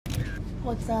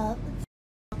What's up?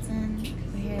 It's HILTON.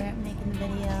 We're here making the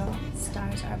video.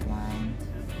 Stars Are Blind.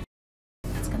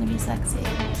 It's gonna be sexy.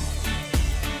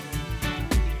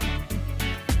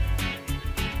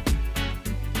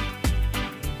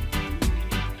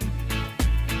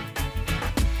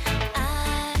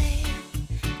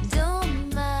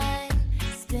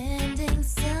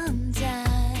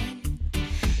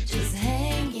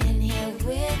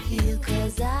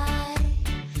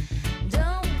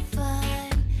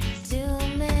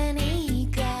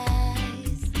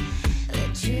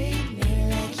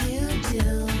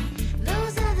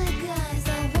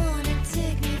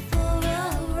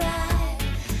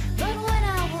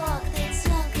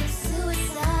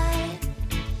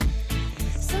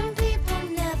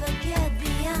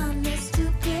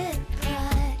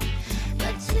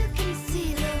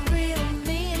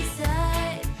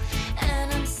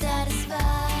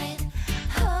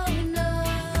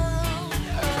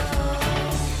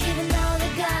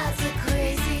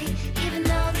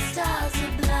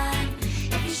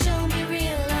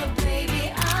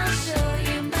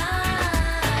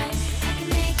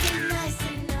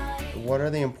 What are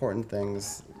the important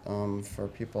things for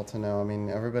people to know? I mean,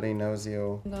 everybody knows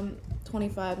you. I'm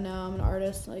 25 now. I'm an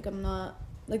artist. Like, I'm not,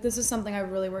 like, this is something I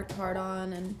really worked hard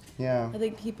on, and Yeah. I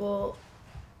think people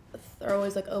are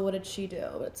always like, oh, what did she do?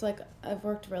 But it's like, I've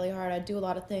worked really hard. I do a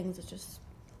lot of things. It's just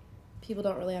people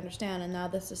don't really understand, and now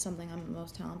this is something I'm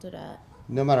most talented at.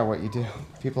 No matter what you do,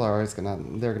 people are always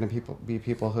they're gonna be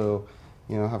people who,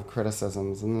 you know, have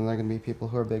criticisms, and then they're gonna be people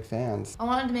who are big fans. I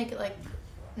wanted to make it like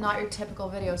not your typical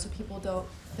video, so people don't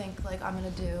think like I'm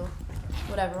gonna do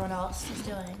what everyone else is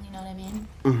doing, you know what I mean?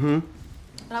 Mm-hmm.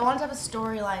 But I wanted to have a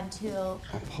storyline too.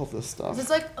 I pull this stuff. It's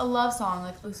like a love song,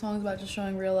 like the song's about just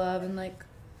showing real love and like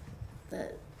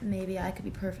that maybe I could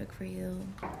be perfect for you.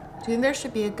 Do you think there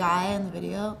should be a guy in the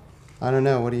video? I don't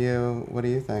know. What do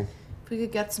you think? If we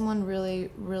could get someone really,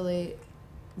 really,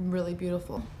 really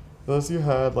beautiful. Those you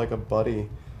had like a buddy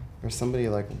or somebody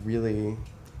like really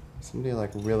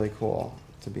cool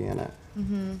to be in it.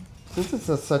 Mm-hmm. Since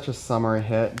it's such a summer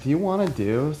hit, do you want to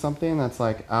do something that's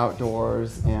like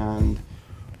outdoors and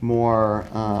more,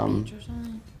 Beach or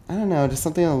something? I don't know, just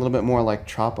something a little bit more like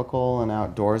tropical and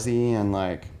outdoorsy and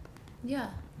like...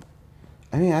 Yeah.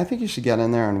 I mean, I think you should get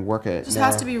in there and work it. It just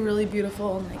has to be really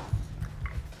beautiful and like...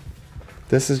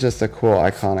 This is just a cool,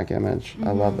 iconic image.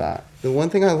 I love that. The one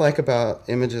thing I like about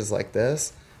images like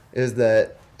this is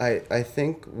that I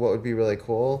think what would be really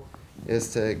cool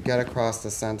is to get across the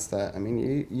sense that, I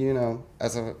mean, you know,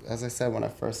 as I said when I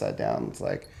first sat down, it's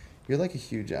like, you're like a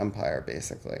huge empire,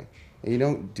 basically. And you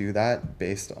don't do that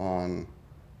based on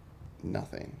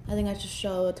nothing. I think I should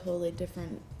show a totally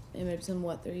different image than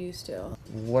what they're used to.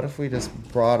 What if we just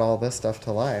brought all this stuff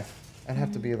to life? I'd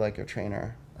have to be like your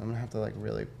trainer. I'm gonna have to like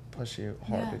really push you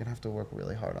hard. Yeah. We're gonna have to work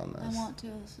really hard on this. I want to.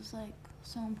 This is like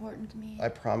so important to me. I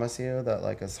promise you that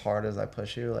like as hard as I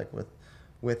push you like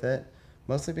with it,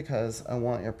 mostly because I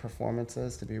want your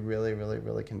performances to be really, really,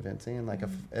 really convincing. And like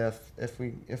if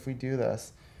we do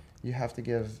this, you have to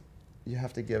give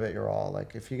it your all.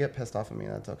 Like if you get pissed off at me,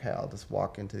 that's okay. I'll just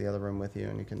walk into the other room with you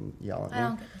and you can yell at me. I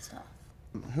don't get pissed off.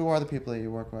 Who are the people that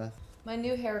you work with? My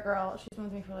new hair girl, she's been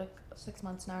with me for like 6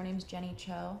 months now. Her name's Jenny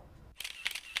Cho.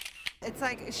 It's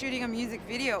like shooting a music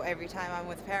video every time I'm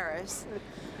with Paris.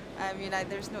 I mean,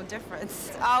 there's no difference.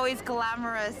 It's always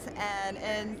glamorous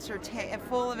and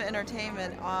full of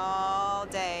entertainment all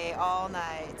day, all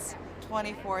night,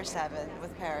 24/7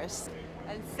 with Paris.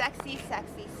 And sexy,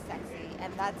 sexy, sexy,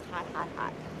 and that's hot, hot,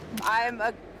 hot. I'm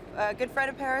a good friend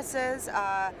of Paris's.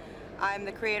 I'm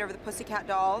the creator of the Pussycat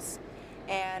Dolls,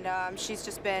 and she's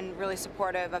just been really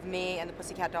supportive of me and the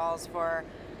Pussycat Dolls for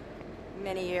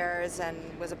many years, and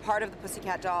was a part of the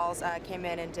Pussycat Dolls, came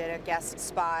in and did a guest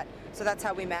spot, so that's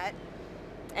how we met.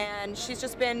 And she's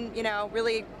just been, you know,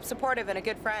 really supportive and a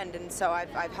good friend, and so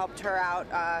I've helped her out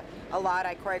a lot.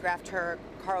 I choreographed her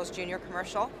Carl's Jr.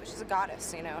 commercial. She's a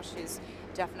goddess, you know. She's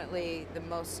definitely the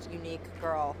most unique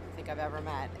girl I think I've ever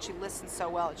met. She listens so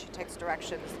well and she takes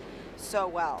directions so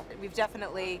well. We've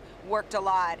definitely worked a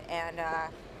lot, and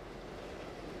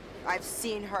I've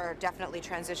seen her definitely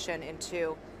transition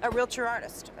into a real true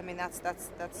artist. I mean, that's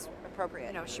appropriate.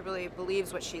 You know, she really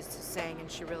believes what she's saying,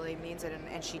 and she really means it,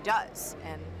 and she does.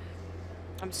 And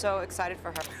I'm so excited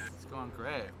for her. It's going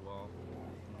great. Well,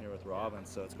 I'm here with Robin,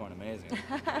 so it's going amazing.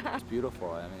 It's beautiful.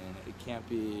 I mean, it can't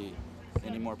be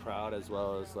any more proud, as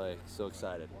well as like so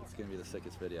excited. It's gonna be the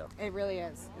sickest video. It really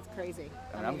is. It's crazy.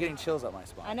 I mean, I'm getting chills up my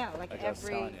spine. I know, like I was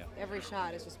telling you. every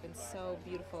shot has just been so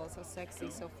beautiful, so sexy,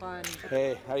 so fun.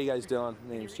 Hey, how you guys doing?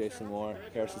 My name's Jason Moore,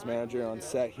 Paris's manager, on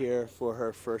set here for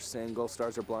her first single,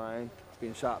 Stars Are Blind. It's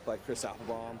being shot by Chris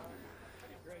Applebaum.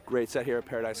 Great set here at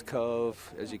Paradise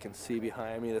Cove. As you can see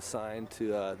behind me, the sign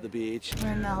to the beach.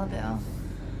 We're in Malibu,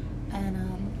 and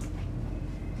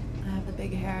I have the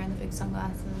big hair and the big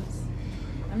sunglasses.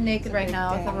 I'm naked right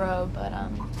now with a robe, but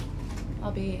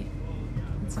I'll be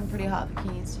in some pretty hot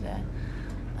bikinis today.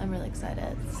 I'm really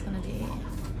excited. It's gonna be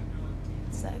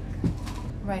sick.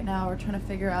 Right now we're trying to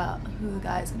figure out who the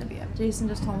guy is gonna be. Jason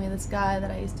just told me this guy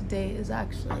that I used to date is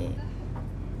actually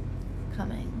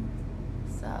coming,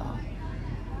 so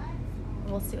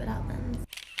we'll see what happens.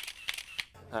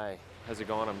 Hi, how's it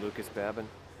going? I'm Lucas Babin.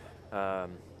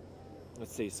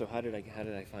 Let's see. So how did I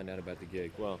find out about the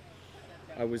gig? Well,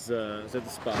 I was at the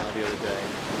spa the other day,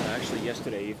 actually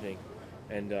yesterday evening,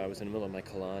 and I was in the middle of my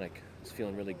colonic. I was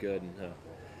feeling really good, and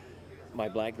my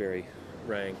BlackBerry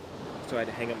rang, so I had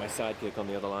to hang up my sidekick on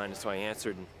the other line. And so I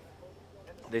answered, and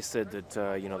they said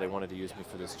that you know, they wanted to use me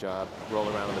for this job, roll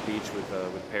around on the beach with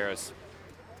Paris,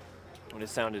 and it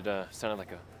sounded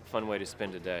like a fun way to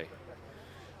spend a day.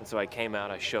 And so I came out,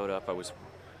 I showed up,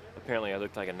 apparently I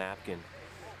looked like a napkin.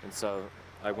 And so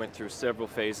I went through several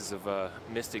phases of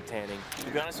mystic tanning.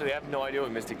 To be honest with you, I have no idea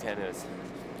what mystic tan is.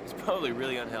 It's probably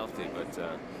really unhealthy, but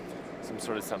some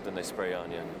sort of something they spray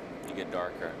on you and you get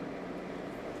darker.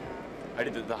 I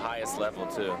did the highest level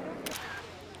too.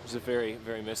 It was a very,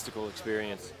 very mystical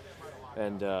experience.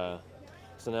 And so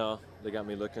now they got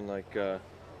me looking like, I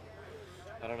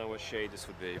don't know what shade this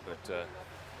would be, but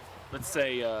let's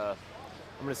say, I'm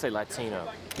gonna say Latino.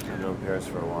 I've known Paris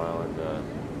for a while,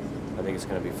 and I think it's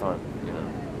gonna be fun. You know,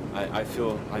 I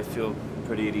feel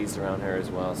pretty at ease around here as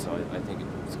well, so I think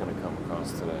it's gonna come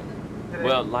across today.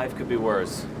 Well, life could be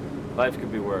worse. Life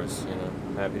could be worse. You know,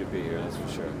 I'm happy to be here. That's for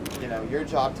sure. You know, your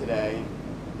job today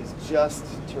is just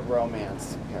to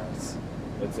romance Paris.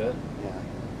 That's it. Yeah.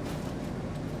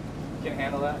 You can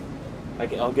handle that.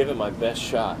 I'll give it my best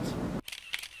shot.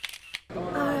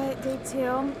 Alright, day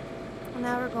 2.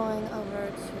 Now we're going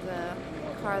over to the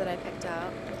car that I picked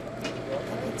out. I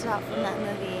picked it out from that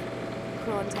movie,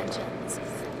 Cruel Intentions.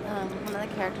 One of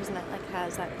the characters in it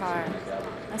has that car.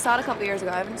 I saw it a couple years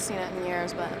ago. I haven't seen it in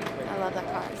years, but I love that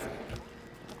car.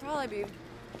 I'll probably be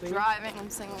driving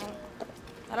and singing.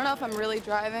 I don't know if I'm really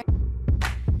driving.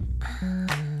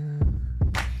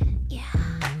 Yeah,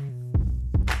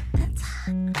 that's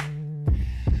hot.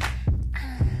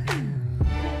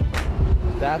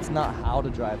 That's not how to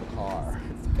drive a car.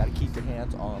 You gotta keep your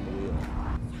hands on the wheel.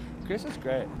 Chris is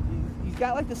great. He's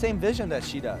got like the same vision that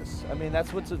she does. I mean,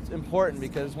 that's what's important,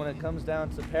 because when it comes down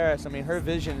to Paris, I mean, her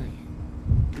vision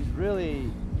is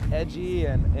really edgy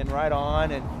and right on,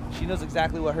 and she knows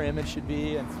exactly what her image should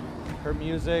be, and her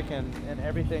music and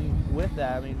everything with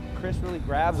that. I mean, Chris really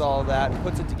grabs all of that and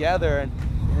puts it together and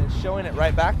is showing it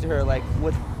right back to her, like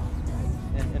with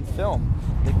in film.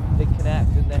 They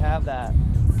connect and they have that.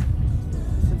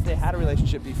 Since they had a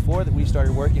relationship before that we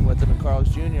started working with them in Carl's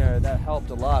Jr., that helped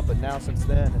a lot, but now since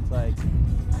then it's like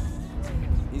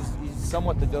he's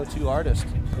somewhat the go-to artist.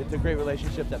 It's a great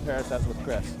relationship that Paris has with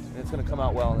Chris, and it's going to come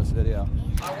out well in this video.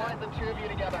 I want the two of you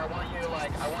together. I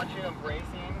want you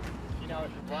embracing, you know,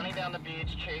 running down the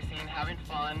beach, chasing, having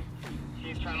fun.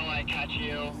 He's trying to catch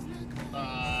you.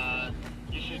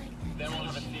 Then we'll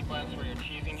have a sequence where you're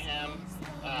teasing him,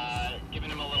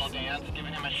 giving him a little dance,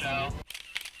 giving him a show.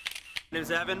 My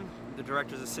name's Evan, the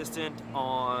director's assistant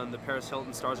on the Paris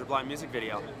Hilton Stars Are Blind music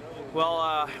video.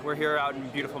 Well, we're here out in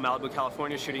beautiful Malibu,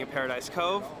 California, shooting at Paradise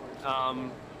Cove.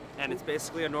 And it's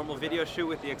basically a normal video shoot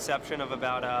with the exception of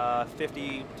about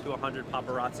 50 to 100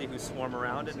 paparazzi who swarm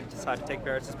around and decide to take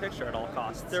Paris's picture at all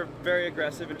costs. They're very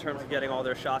aggressive in terms of getting all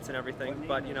their shots and everything,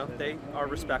 but you know, they are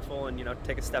respectful and, you know,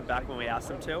 take a step back when we ask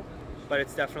them to. But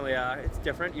it's definitely, it's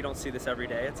different. You don't see this every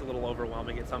day. It's a little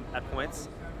overwhelming at points.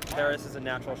 Paris is a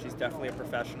natural. She's definitely a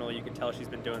professional. You can tell she's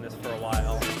been doing this for a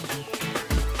while.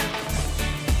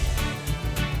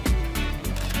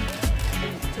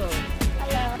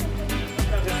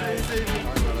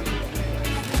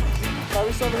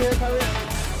 Tyrese over here, Tyrese.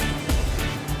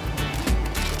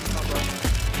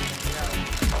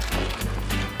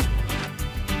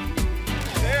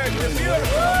 There, good view.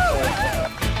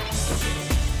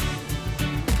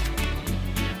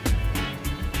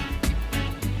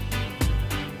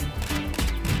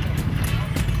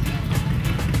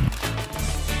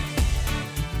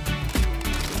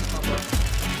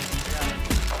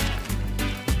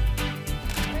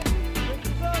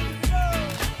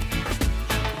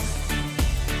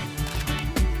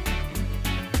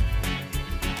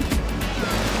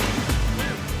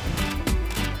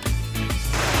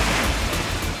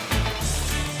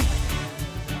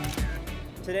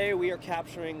 Today we are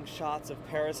capturing shots of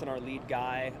Paris and our lead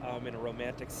guy in a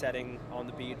romantic setting on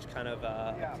the beach, kind of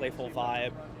a playful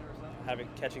vibe.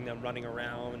 catching them running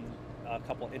around, a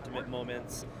couple intimate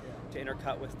moments to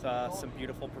intercut with some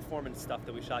beautiful performance stuff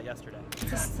that we shot yesterday.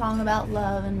 It's a song about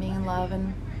love and being in love,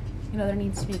 and you know there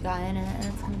needs to be a guy in it, and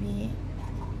it's gonna be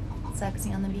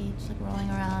sexy on the beach, like rolling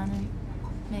around and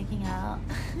making out.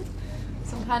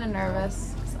 So I'm kind of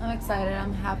nervous. I'm excited.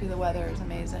 I'm happy the weather is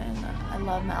amazing. I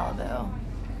love Malibu.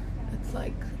 It's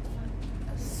like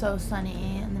so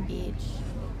sunny on the beach,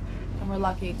 and we're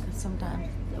lucky because sometimes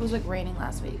it was like raining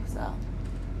last week, so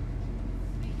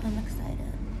I'm excited.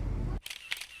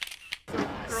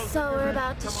 So we're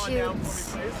about to shoot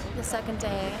the second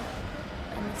day,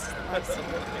 and this is the love scene.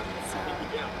 So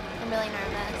I'm really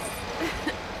nervous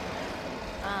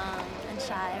and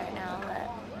shy right now, but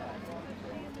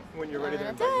When you're ready to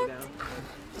invite you down.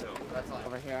 So That's all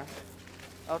over here.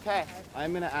 Okay,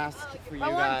 I'm gonna ask for you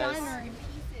guys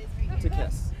to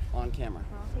kiss on camera.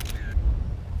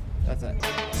 That's it.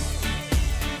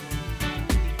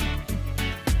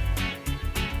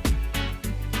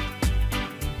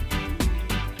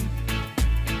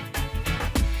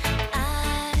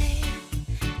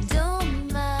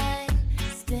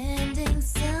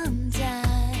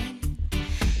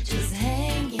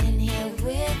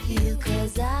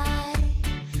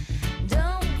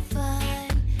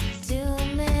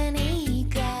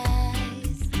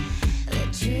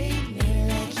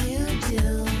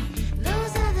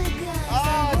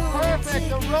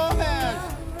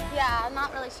 yeah, I'm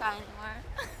not really shy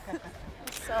anymore.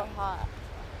 It's so hot.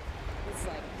 He's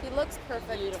like, he looks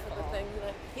perfect for the thing.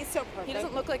 He's so perfect. He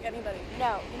doesn't look like anybody.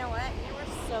 No, you know what? You were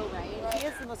so right. He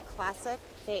has the most classic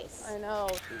face. I know.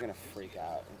 You're gonna freak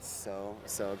out. It's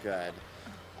so good.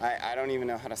 I don't even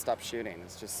know how to stop shooting.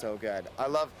 It's just so good. I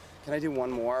love, can I do one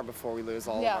more before we lose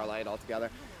all of our light altogether?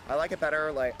 I like it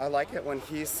better, I like it when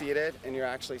he's seated and you're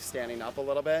actually standing up a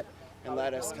little bit and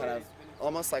let us kind of,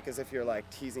 almost like as if you're like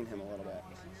teasing him a little bit.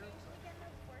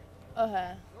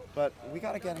 Okay. But we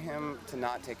gotta get him to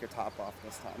not take your top off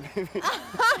this time.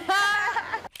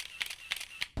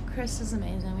 Chris is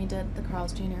amazing. We did the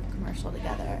Carl's Jr. commercial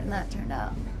together, and that turned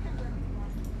out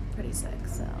pretty sick.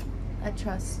 So I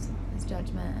trust his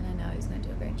judgment, and I know he's going to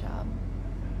do a great job.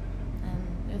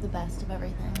 And you're the best of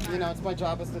everything. You know, it's my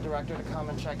job as the director to come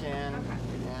and check in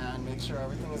and make sure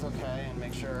everything is okay and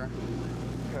make sure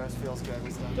Paris feels good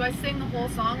and stuff. Do I sing the whole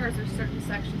song, or is there certain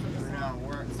sections of the song?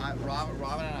 No,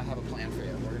 Robin and I have a plan for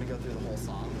you. We're going to go through the whole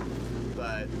song.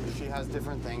 But she has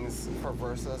different things for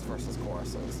verses versus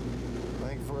choruses. I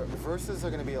think verses are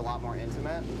going to be a lot more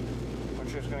intimate.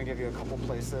 Which is going to give you a couple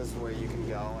places where you can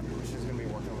go, and she's going to be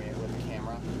working with the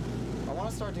camera. I want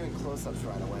to start doing close-ups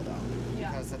right away, though.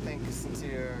 Yeah. Because I think since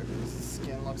your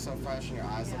skin looks so fresh and your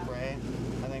eyes look great,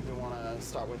 I think we want to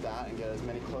start with that and get as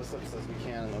many close-ups as we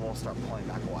can, and then we'll start pulling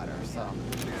back wider.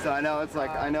 So I know it's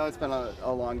like, I know it's been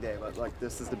a long day, but like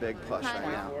this is the big push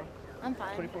right now. I'm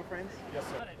fine. 24 frames? Yes,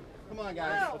 sir. Come on,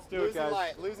 guys. Let's do it,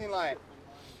 guys. Losing light.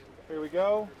 Here we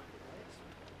go.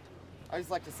 I just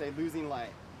like to say losing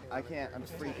light. I can't, I'm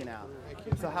freaking out.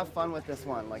 So have fun with this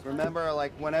one. Like remember,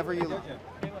 like whenever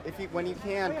when you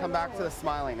can, come back to the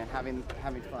smiling and having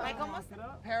fun.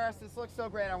 Paris, this looks so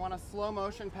great. I want a slow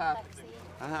motion path.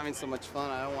 I'm having so much fun.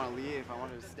 I don't want to leave. I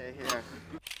wanted to stay here.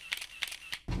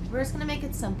 We're just gonna make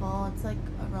it simple. It's like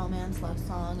a romance love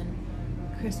song, and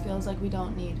Chris feels like we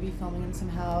don't need to be filming in some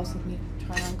house with me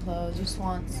trying on clothes. He just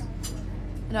wants,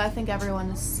 you know, I think everyone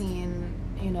has seen,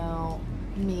 you know,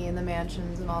 me in the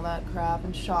mansions and all that crap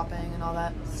and shopping and all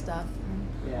that stuff.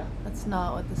 And yeah. That's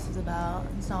not what this is about.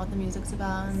 It's not what the music's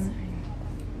about. And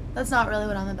that's not really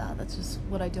what I'm about. That's just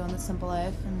what I do in the simple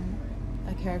life and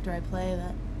a character I play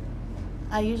that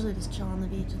I usually just chill on the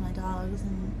beach with my dogs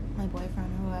and my boyfriend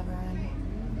or whoever.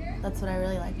 And that's what I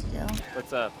really like to do.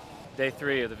 What's up? Day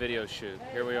 3 of the video shoot.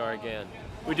 Here we are again.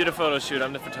 We did a photo shoot.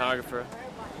 I'm the photographer,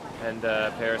 and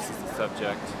Paris is the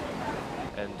subject.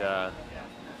 And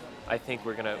I think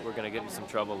we're gonna get in some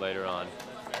trouble later on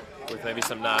with maybe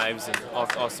some knives and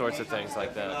all sorts of things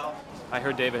like that. I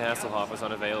heard David Hasselhoff was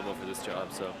unavailable for this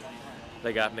job, so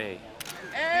they got me.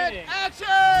 And action!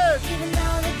 Even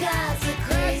though the gods are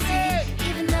crazy,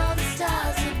 even though the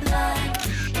stars are blind,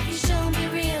 if you show me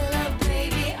real love,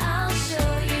 baby, I'll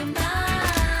show you mine.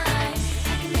 I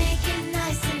can make it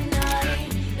nice and naughty,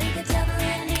 make the devil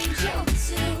an angel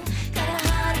too. Got a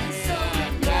heart and soul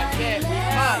and body.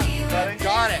 Let's see what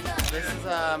Got it. This is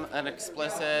an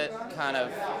explicit kind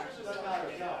of,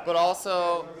 but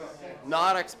also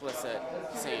not explicit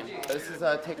scene. This is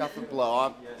a takeoff of blow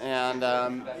up, and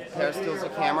Paris steals the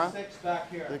camera.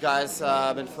 The guy's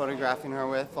been photographing her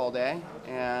with all day,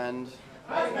 and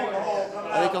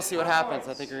I think you'll see what happens.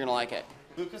 I think you're gonna like it.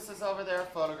 Lucas is over there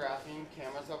photographing.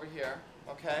 Camera's over here.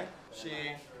 Okay. She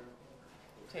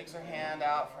takes her hand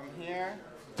out from here,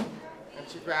 and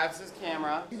she grabs his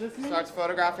camera, starts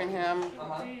photographing him,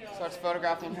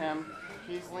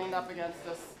 He's leaned up against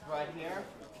this right here.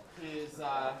 She's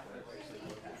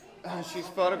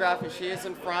photographing, she is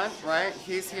in front, right?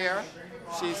 He's here,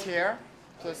 she's here,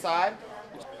 to the side.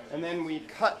 And then we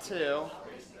cut to,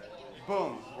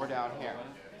 boom, we're down here.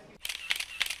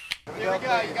 Here we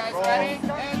go, you guys ready?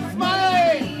 And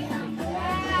smiling!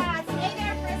 Yeah, stay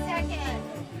there for a second.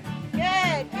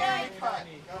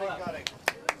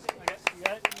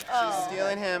 Good. She's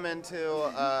stealing him into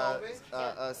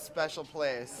a special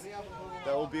place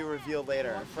that will be revealed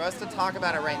later. For us to talk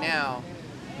about it right now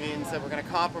means that we're going to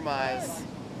compromise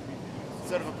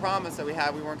sort of a promise that we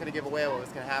had. We weren't going to give away what was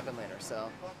going to happen later, so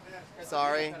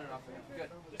sorry.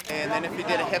 And then if you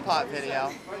did a hip-hop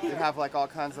video, you'd have like all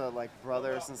kinds of like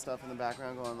brothers and stuff in the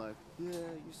background going like, yeah,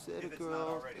 you said it,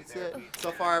 girl, that's it.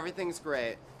 So far, everything's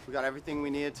great. We got everything we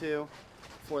needed to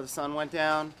before the sun went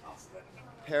down.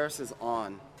 Paris is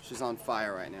on. She's on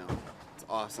fire right now. It's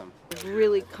awesome. You've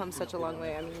really come such a long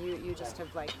way. I mean, you just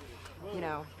have like, you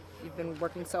know, you've been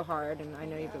working so hard, and I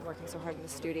know you've been working so hard in the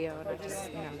studio, and I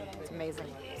just, you know, it's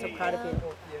amazing. So proud of you.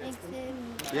 Thanks,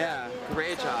 dude. Yeah,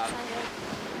 great job.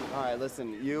 All right,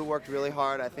 listen, you worked really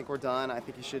hard. I think we're done. I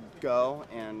think you should go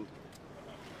and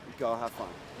go have fun.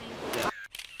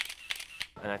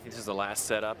 And I think this is the last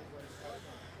setup.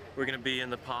 We're gonna be in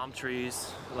the palm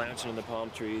trees, lounging in the palm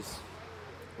trees,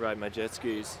 ride my jet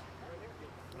skis,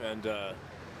 and I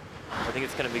think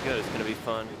it's gonna be good. It's gonna be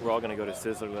fun. We're all gonna go to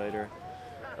Sizzler later.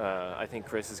 I think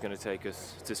Chris is gonna take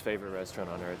us. It's his favorite restaurant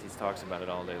on earth. He talks about it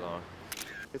all day long.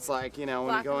 It's like, you know,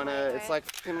 when you go into, it's like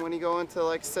when you go into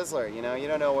like Sizzler, you know, you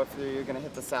don't know if you're gonna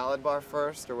hit the salad bar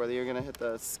first or whether you're gonna hit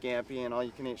the scampi and all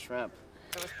you can eat shrimp.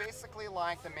 It was basically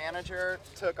like the manager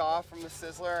took off from the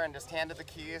Sizzler and just handed the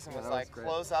keys and was like,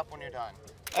 close up when you're done.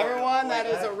 Everyone, that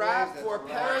is a wrap for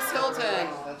Paris Hilton.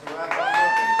 That's a wrap.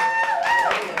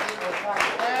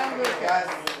 And Lucas.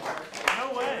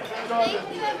 No way.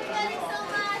 Thank you, everybody, so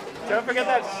much. Don't forget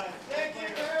that. Thank you,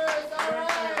 Paris. All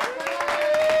right.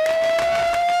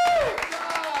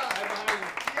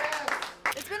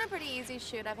 It's been a pretty easy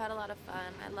shoot. I've had a lot of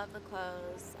fun. I love the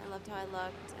clothes. I loved how I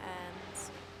looked, and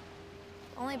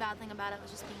the only bad thing about it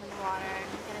was just being in the water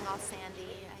and getting all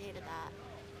sandy. I hated that.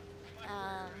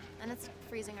 And it's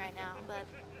freezing right now, but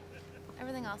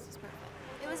everything else was perfect.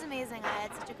 It was amazing. I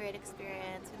had such a great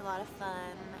experience. We had a lot of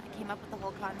fun. I came up with the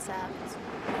whole concept with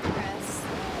Chris.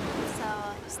 So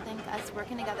I just think us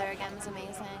working together again was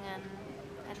amazing, and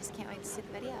I just can't wait to see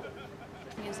the video.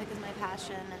 Music is my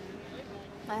passion, and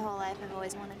my whole life I've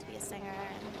always wanted to be a singer,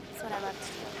 and it's what I love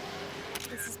to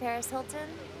do. This is Paris Hilton,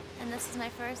 and this is my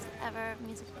first ever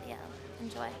music video.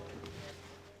 Enjoy.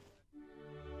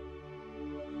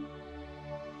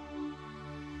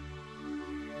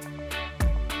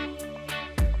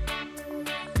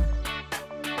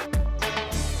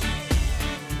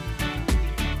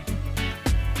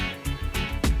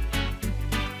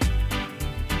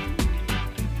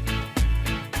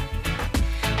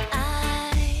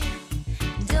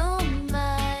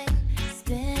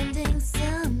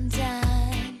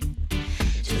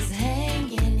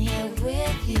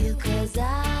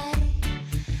 I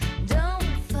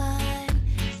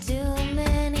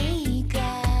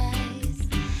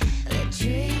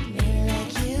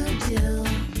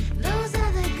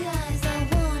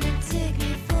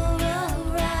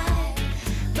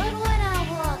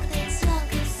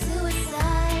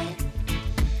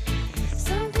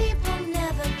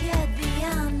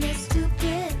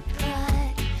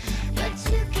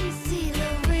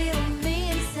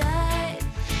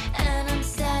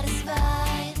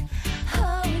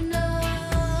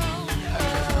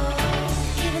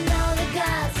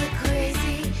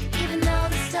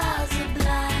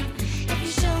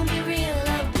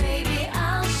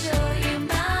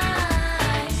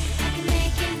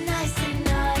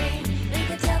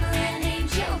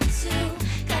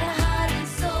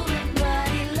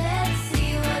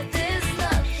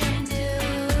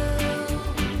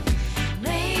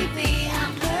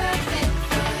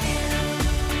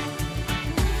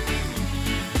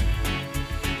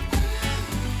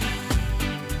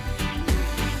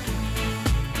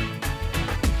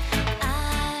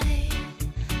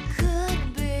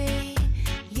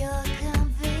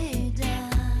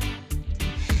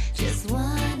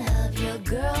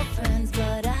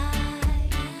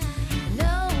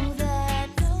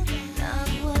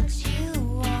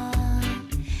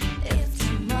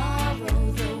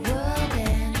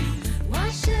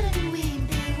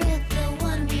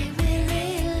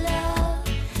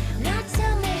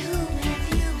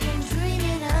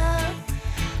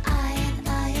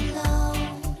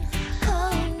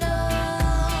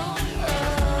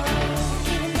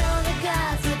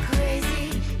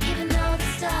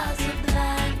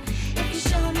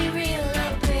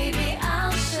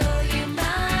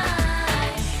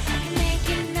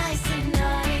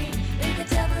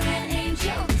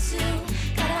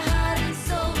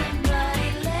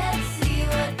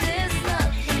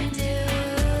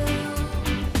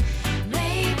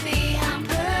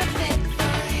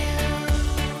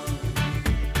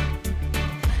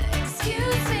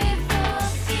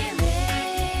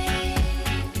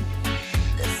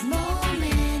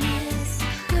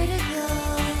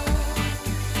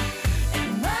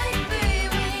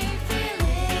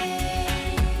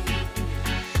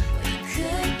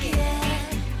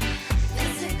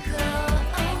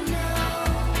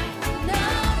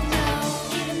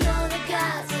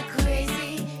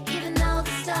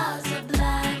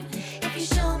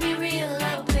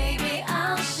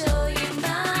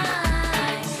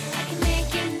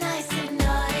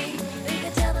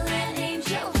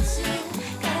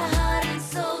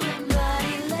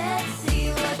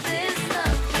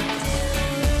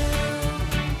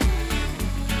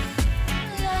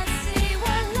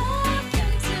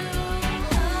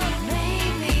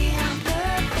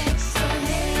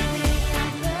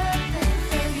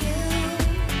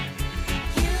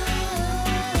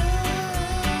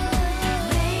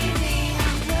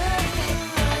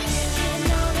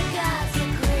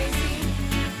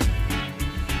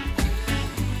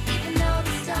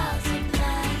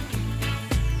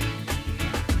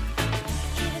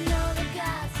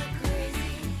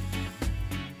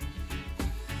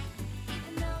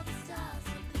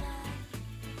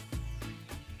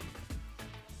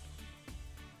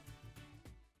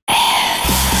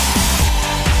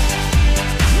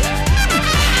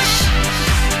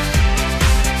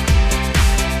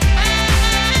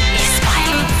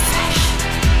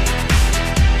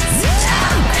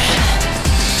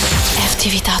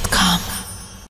FashionTV.com.